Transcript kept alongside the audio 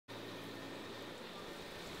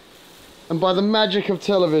And by the magic of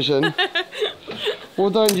television, well,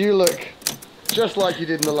 don't you look just like you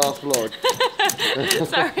did in the last vlog.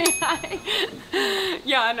 Sorry.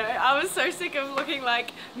 Yeah, I know. I was so sick of looking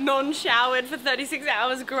like non-showered for 36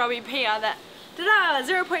 hours, grubby Pia that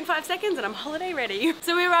 0.5 seconds and I'm holiday ready.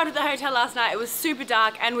 So we arrived at the hotel last night. It was super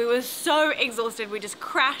dark and we were so exhausted. We just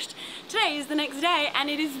crashed. Today is the next day and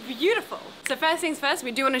it is beautiful. So first things first,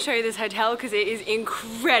 we do want to show you this hotel because it is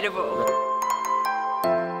incredible.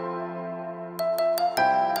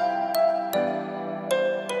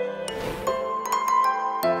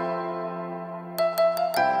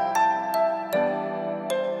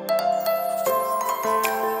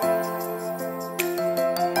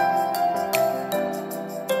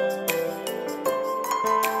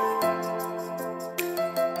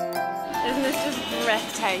 Isn't this just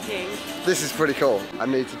breathtaking? This is pretty cool. I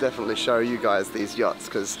need to definitely show you guys these yachts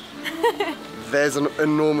because there's an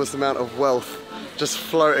enormous amount of wealth just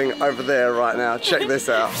floating over there right now. Check this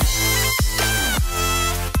out.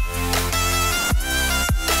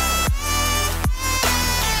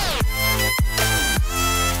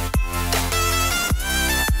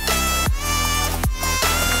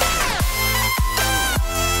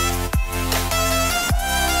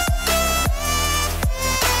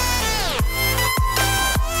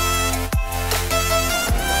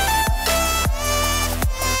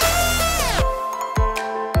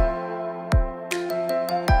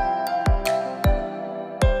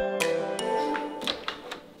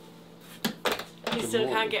 You still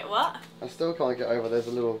can't get what? I still can't get over. There's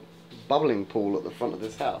a little bubbling pool at the front of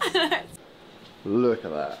this house. Look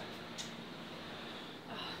at that.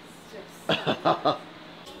 Oh,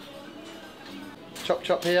 Chop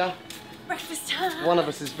chop here. breakfast time. One of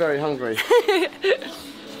us is very hungry.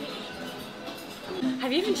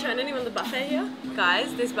 Have you even shown anyone the buffet here?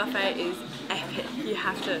 Guys, this buffet is epic. You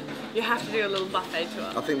have to do a little buffet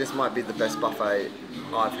tour. I think this might be the best buffet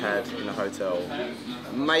I've had in a hotel,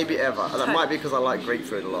 maybe ever. And that might be because I like Greek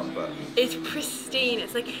food a lot, but it's pristine.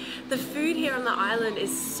 It's like the food here on the island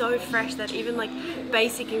is so fresh that even like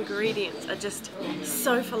basic ingredients are just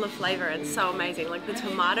so full of flavor and so amazing. Like the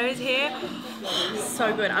tomatoes here,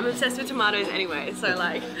 so good. I'm obsessed with tomatoes anyway, so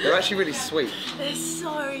like they're actually really sweet. they're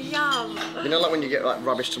so yum. You know, like when you get like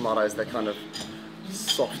rubbish tomatoes, they're kind of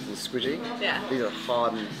soft and squidgy. Yeah. These are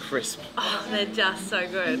hard and crisp. Oh, they're just so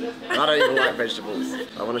good. And I don't even like vegetables.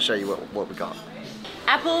 I want to show you what we got.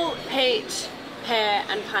 Apple, peach, pear,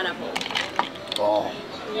 and pineapple. Oh,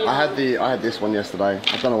 Yeah. I had this one yesterday.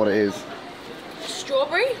 I don't know what it is.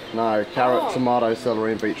 Strawberry? No, carrot, Oh. tomato,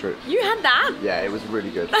 celery, and beetroot. You had that? Yeah, it was really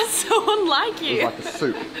good. That's so unlike you. It was like a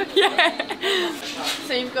soup. Yeah.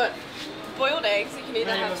 So you've got boiled eggs. You can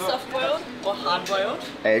either have soft boiled or hard boiled.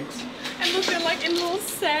 Eggs. And look, they're like in little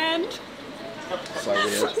sand. So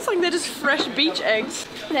weird. It's like they're just fresh beach eggs.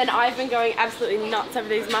 And then I've been going absolutely nuts over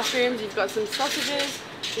these mushrooms. You've got some sausages.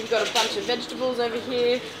 You've got a bunch of vegetables over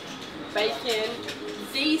here. Bacon.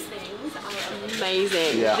 These things are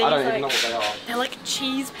amazing. Yeah, These, I don't even know what they are. They're like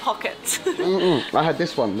cheese pockets. I had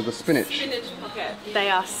this one with the spinach. Spinach pocket. They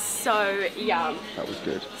are so yum. That was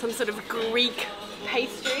good. Some sort of Greek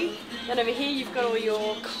pastry. Then over here you've got all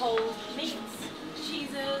your cold meats,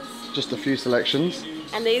 cheeses. Just a few selections.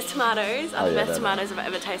 And these tomatoes are the yeah, best tomatoes I've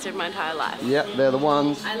ever tasted in my entire life. Yep, they're the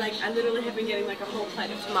ones. I literally have been getting like a whole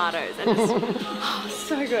plate of tomatoes and just, oh,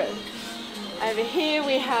 so good. Over here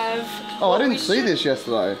we have... Oh, I didn't see this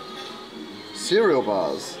yesterday. Cereal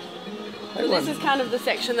bars. So this is kind of the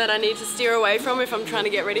section that I need to steer away from if I'm trying to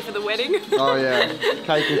get ready for the wedding. Oh yeah,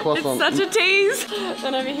 cake and croissant. It's such a tease.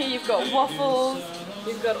 Then over here you've got waffles,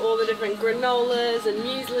 you've got all the different granolas and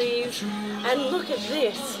mueslis, and look at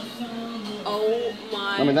this. Oh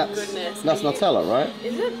my goodness. That's Nutella, right?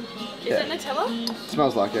 Is it? Is Yeah. it Nutella?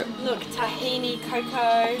 Smells like it. Look, tahini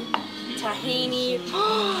cocoa, tahini,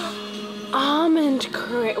 almond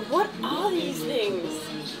cream. What are these things?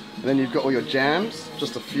 And then you've got all your jams,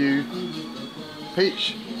 just a few.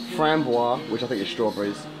 Peach, framboise, which I think is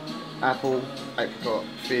strawberries. Apple, apricot,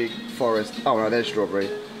 fig, forest. Oh no, there's strawberry.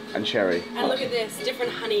 And cherry. And look at this,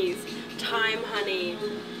 different honeys. Thyme honey,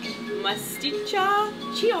 masticha,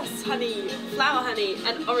 chios honey, flower honey,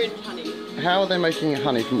 and orange honey. How are they making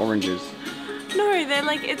honey from oranges? No, they're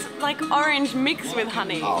like, it's like orange mixed with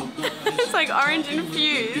honey. Oh. It's like orange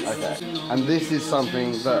infused. Okay. And this is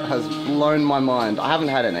something that has blown my mind. I haven't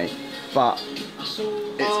had any, but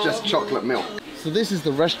it's just chocolate milk. So this is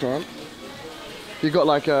the restaurant. You've got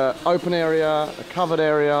like a open area, a covered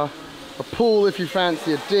area, a pool if you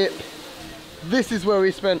fancy a dip. This is where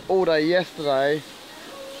we spent all day yesterday.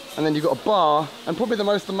 And then you've got a bar, and probably the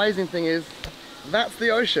most amazing thing is, that's the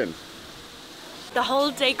ocean. The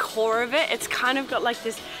whole decor of it, it's kind of got like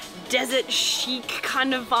this desert chic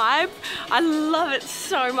kind of vibe. I love it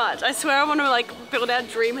so much. I swear I want to like build our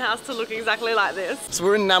dream house to look exactly like this. So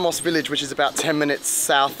we're in Namos village, which is about 10 minutes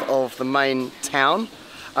south of the main town.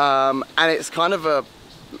 And it's kind of a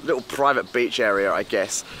little private beach area, I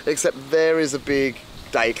guess. Except there is a big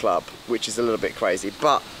day club, which is a little bit crazy.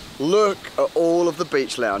 But look at all of the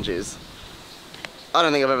beach lounges. I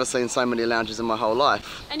don't think I've ever seen so many lounges in my whole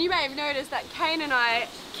life. And you may have noticed that Kane and I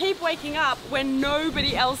keep waking up when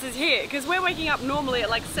nobody else is here, because we're waking up normally at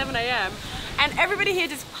like 7 AM and everybody here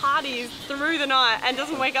just parties through the night and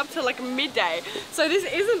doesn't wake up till like midday. So this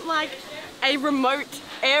isn't like a remote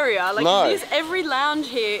area. Like no. Every lounge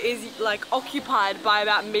here is like occupied by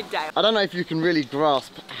about midday. I don't know if you can really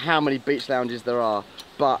grasp how many beach lounges there are,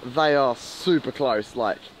 but they are super close.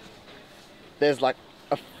 Like there's like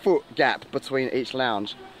a foot gap between each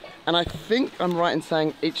lounge. And I think I'm right in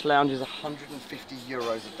saying each lounge is 150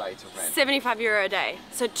 euros a day to rent. 75 euro a day.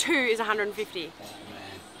 So 2 is 150. Oh man,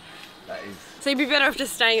 that is... So you'd be better off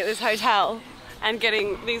just staying at this hotel and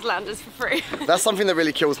getting these lounges for free. That's something that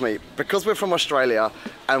really kills me. Because we're from Australia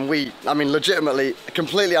and we, I mean legitimately,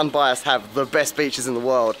 completely unbiased, have the best beaches in the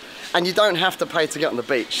world. And you don't have to pay to get on the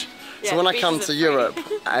beach. Yeah, so when I come to Europe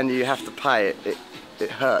and you have to pay, it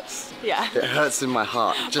hurts. Yeah. It hurts in my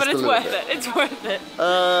heart. Just but it's worth bit. it. It's worth it.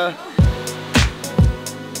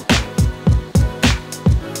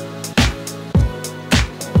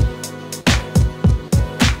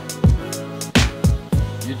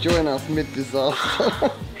 You join us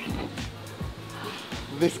mid-disaster.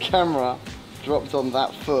 This camera dropped on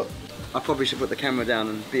that foot. I probably should put the camera down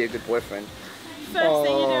and be a good boyfriend. First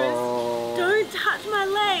thing you do is, don't touch my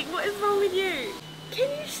leg. What is wrong with you? Can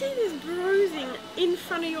you see this bruising in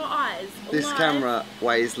front of your eyes? This camera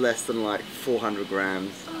weighs less than like 400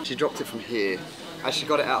 grams. Oh. She dropped it from here. As she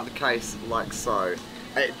got it out of the case, like so,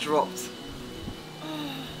 it dropped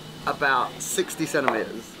about 60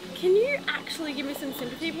 centimeters. Can you actually give me some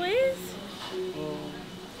sympathy, please?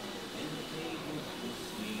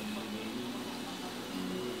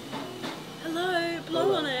 Hello,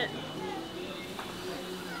 blow on it.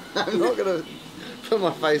 I'm not gonna put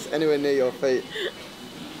my face anywhere near your feet.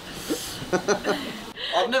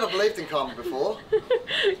 I've never believed in karma before.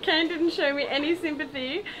 Kane didn't show me any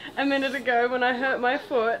sympathy a minute ago when I hurt my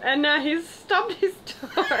foot, and now he's stubbed his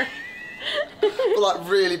toe. But like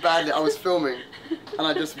really badly. I was filming and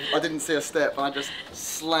I didn't see a step and I just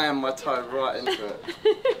slammed my toe right into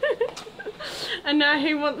it. And now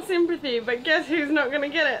he wants sympathy, but guess who's not gonna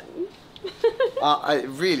get it? It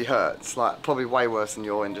really hurts, like probably way worse than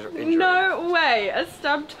your injury. No way, a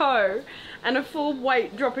stubbed toe and a full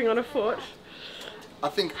weight dropping on a foot. I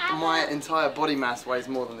think my entire body mass weighs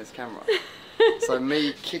more than this camera. So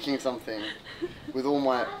me kicking something with all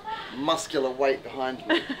my muscular weight behind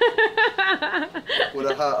me would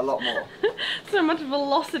have hurt a lot more. So much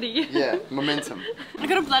velocity. Yeah, momentum. I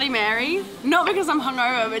got a Bloody Mary, not because I'm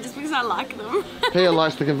hungover, but just because I like them. Pia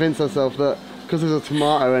likes to convince herself that because there's a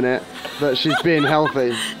tomato in it, that she's being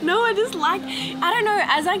healthy. No, I just like, I don't know,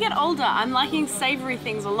 as I get older, I'm liking savoury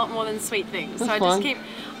things a lot more than sweet things. That's so I fine. just keep,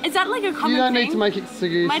 is that like a common thing? You don't need to make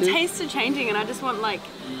excuses. My tastes are changing and I just want like,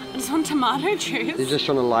 I just want tomato juice. You're just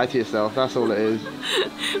trying to lie to yourself, that's all it is.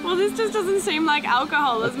 Well, this just doesn't seem like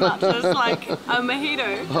alcohol as much as like a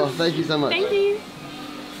mojito. Oh, thank you so much. Thank you.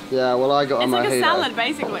 Yeah, well I got a mojito. It's like a salad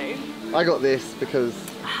basically. I got this because,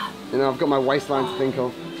 you know, I've got my waistline to think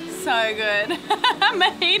of. So good.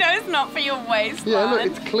 Mojito's not for your waistline. Yeah, look,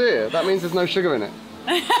 it's clear. That means there's no sugar in it.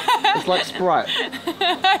 It's like Sprite.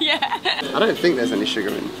 Yeah. I don't think there's any sugar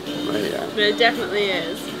in mojito. But it definitely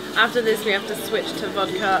is. After this we have to switch to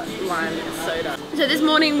vodka lime soda. So this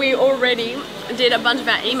morning we already did a bunch of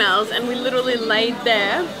our emails and we literally laid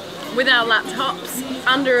there with our laptops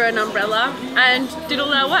under an umbrella and did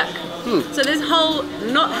all our work. So this whole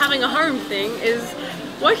not having a home thing is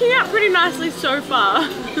working out pretty nicely so far.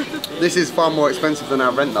 This is far more expensive than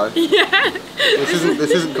our rent though. Yeah.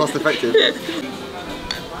 This isn't cost effective.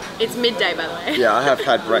 It's midday by the way. Yeah, I have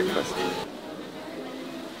had breakfast.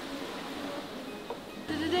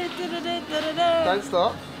 Don't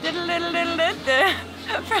stop.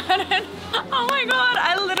 Oh my god,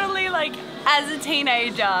 I literally like, as a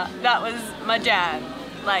teenager, that was my jam.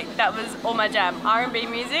 Like, that was all my jam. R&B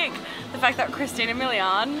music, the fact that Christina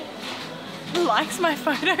Milian likes my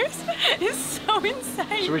photos is so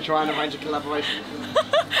insane. Should we try and arrange a collaboration?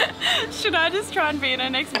 Should I just try and be in her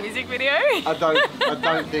next music video? I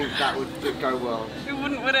don't think that would go well. It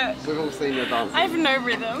wouldn't, would it? We've all seen your dancing. I have no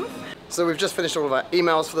rhythm. So we've just finished all of our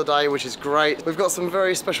emails for the day, which is great. We've got some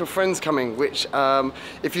very special friends coming, which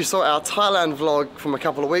if you saw our Thailand vlog from a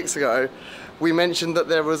couple of weeks ago, we mentioned that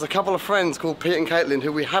there was a couple of friends called Pete and Caitlin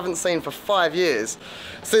who we haven't seen for 5 years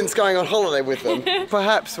since going on holiday with them.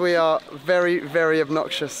 Perhaps we are very, very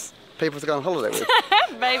obnoxious people to go on holiday with.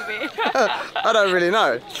 Maybe. I don't really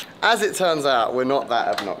know. As it turns out, we're not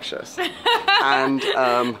that obnoxious. And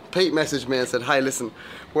Pete messaged me and said, hey, listen,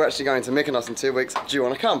 we're actually going to Mykonos in 2 weeks. Do you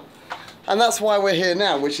want to come? And that's why we're here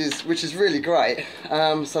now, which is really great.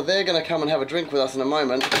 So they're going to come and have a drink with us in a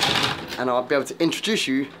moment, and I'll be able to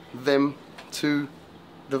introduce them to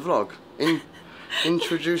the vlog.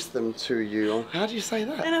 Introduce them to you. How do you say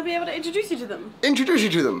that? And I'll be able to introduce you to them. Introduce you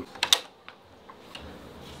to them.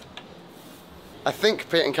 I think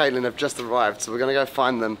Pete and Caitlin have just arrived, so we're going to go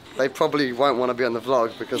find them. They probably won't want to be on the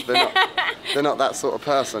vlog because they're not that sort of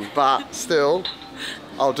person, but still,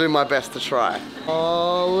 I'll do my best to try.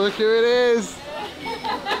 Oh, look who it is!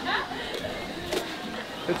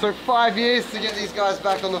 It took 5 years to get these guys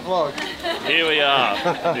back on the vlog. Here we are.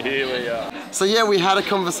 Here we are. So yeah, we had a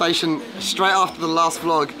conversation straight after the last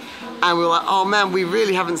vlog, and we were like, oh man, we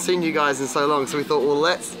really haven't seen you guys in so long, so we thought, well,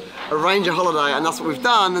 let's arrange a holiday, and that's what we've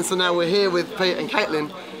done. And so now we're here with Pete and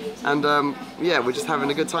Caitlin, and yeah, we're just having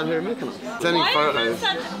a good time here in Mykonos. Sending photos. Why is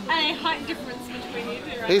there such a height difference between you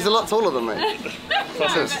two? Right? He's a lot taller than me.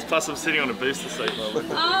 Plus I'm sitting on a booster seat.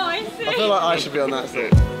 Oh, I see. I feel like I should be on that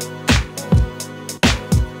seat.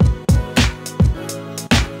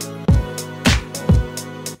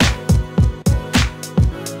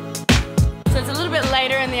 So it's a little bit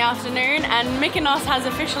later in the afternoon, and Mykonos has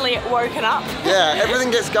officially woken up. Yeah,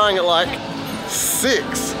 everything gets going at like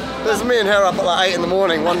 6. There's me and her up at like 8 in the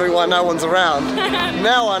morning wondering why no one's around.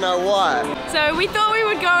 Now I know why. So we thought we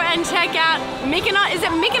would go and check out Mykonos. Is it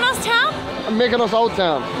Mykonos town? Mykonos Old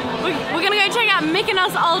Town. We're gonna go check out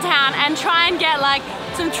Mykonos Old Town and try and get like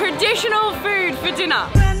some traditional food for dinner.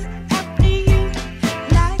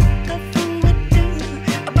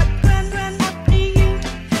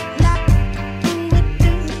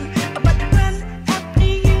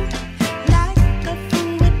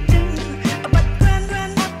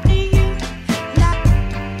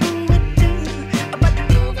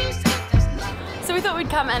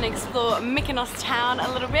 Come and explore Mykonos town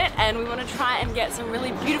a little bit, and we want to try and get some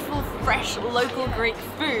really beautiful, fresh, local Greek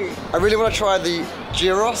food. I really want to try the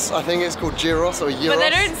gyros. I think it's called gyros or gyros. But they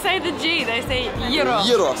don't say the G, they say gyros.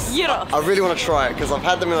 Gyros. Gyros. I really want to try it because I've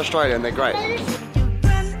had them in Australia and they're great.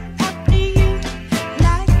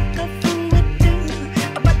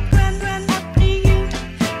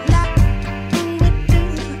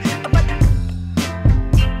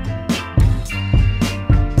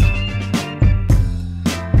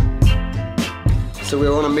 So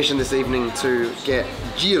we're on a mission this evening to get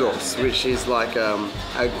gyros, which is like a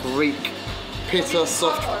Greek pita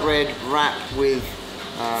soft bread wrap with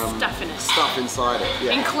stuff in it. Stuff inside it,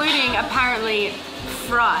 yeah. Including apparently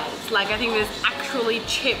fries. Like I think there's actually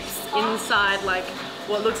chips inside, like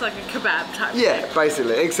what looks like a kebab type. Yeah, thing.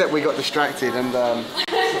 basically. Except we got distracted, and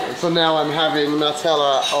so now I'm having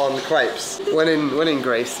Nutella on crepes. When in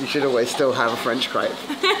Greece, you should always still have a French crepe.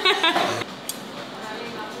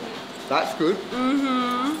 That's good.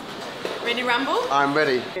 Mm-hmm. Ready, Rumble? I'm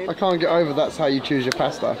ready. I can't get over that's how you choose your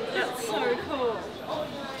pasta. That's so cool.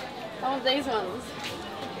 Oh, these ones.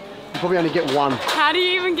 You probably only get one. How do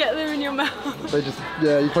you even get them in your mouth? They just,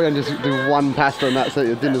 yeah, you probably only just do one pasta and that's it,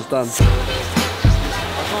 your dinner's done. I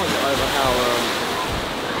can't get over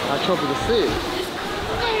how choppy the sea is. It's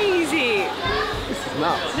crazy. This is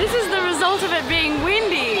nuts. This is the result of it being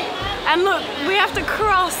windy. And look, we have to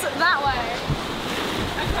cross that way.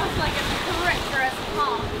 Across like a treacherous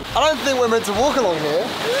path. I don't think we're meant to walk along here.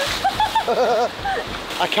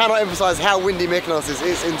 I cannot emphasize how windy Mykonos is.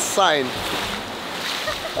 It's insane.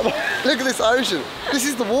 Look at this ocean. This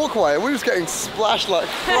is the walkway. We're just getting splashed like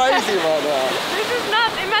crazy right now. This is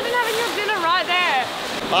nuts. Imagine having your dinner right there.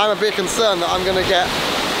 I'm a bit concerned that I'm going to get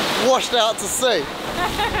washed out to sea.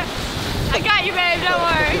 I got you, babe. Don't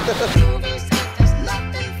worry.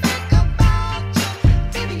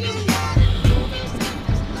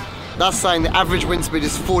 That's saying the average wind speed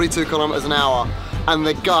is 42 kilometers an hour and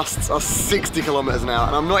the gusts are 60 kilometers an hour,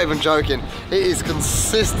 and I'm not even joking. It is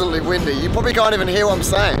consistently windy. You probably can't even hear what I'm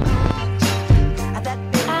saying. Can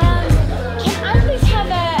I please have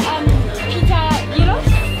a pita gyros?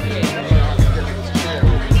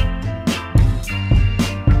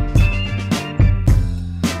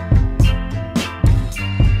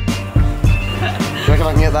 Do you reckon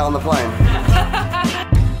I can get that on the plane?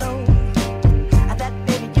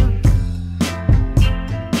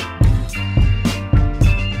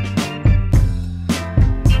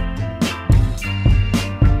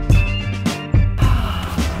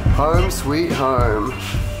 Home sweet home.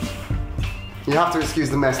 You have to excuse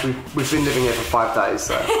the mess. We've been living here for 5 days,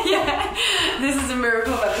 so. Yeah, this is a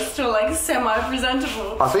miracle that it's still like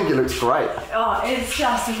semi-presentable. I think it looks great. Oh, it's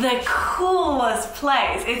just the coolest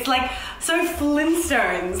place. It's like so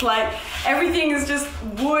Flintstones. Like everything is just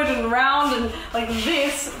wood and round, and like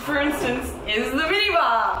this, for instance, is the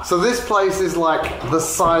minibar. So this place is like the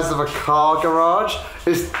size of a car garage.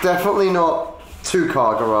 It's definitely not 2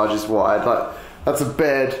 car garages wide. Like that's a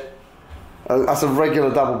bed. That's a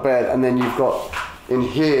regular double bed, and then you've got in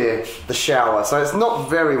here the shower. So it's not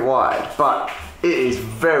very wide, but it is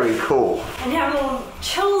very cool. And you have a little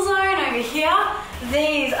chill zone over here.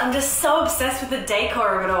 These, I'm just so obsessed with the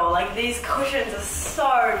decor of it all. Like these cushions are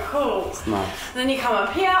so cool. It's nice. And then you come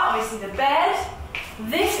up here, obviously the bed.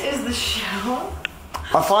 This is the shower.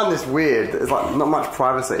 I find this weird. It's like not much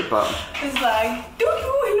privacy, but it's like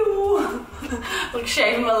hello. Like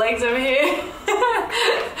shaving my legs over here.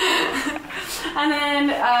 And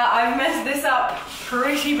then I've messed this up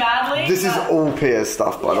pretty badly. This is all Pia's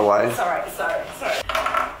stuff, by the way. Sorry.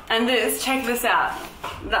 And this, check this out.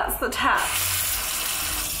 That's the tap.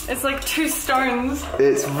 It's like 2 stones.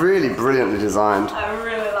 It's really brilliantly designed. I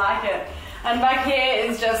really like it. And back here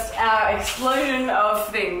is just our explosion of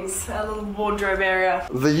things, our little wardrobe area.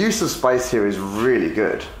 The use of space here is really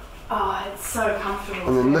good. Oh, it's so comfortable.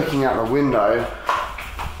 And then looking out the window,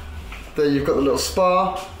 there you've got the little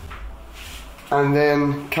spa. And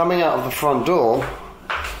then coming out of the front door,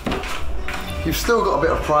 you've still got a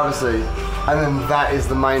bit of privacy. And then that is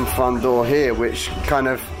the main front door here, which kind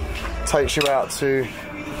of takes you out to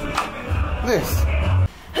this.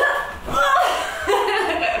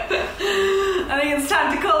 I think it's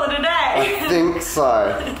time to call it a day. I think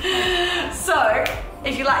so. So,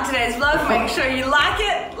 if you liked today's vlog, make sure you like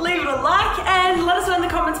it, leave it a like, and let us know in the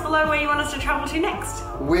comments below where you want us to travel to next.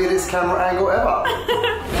 Weirdest camera angle ever.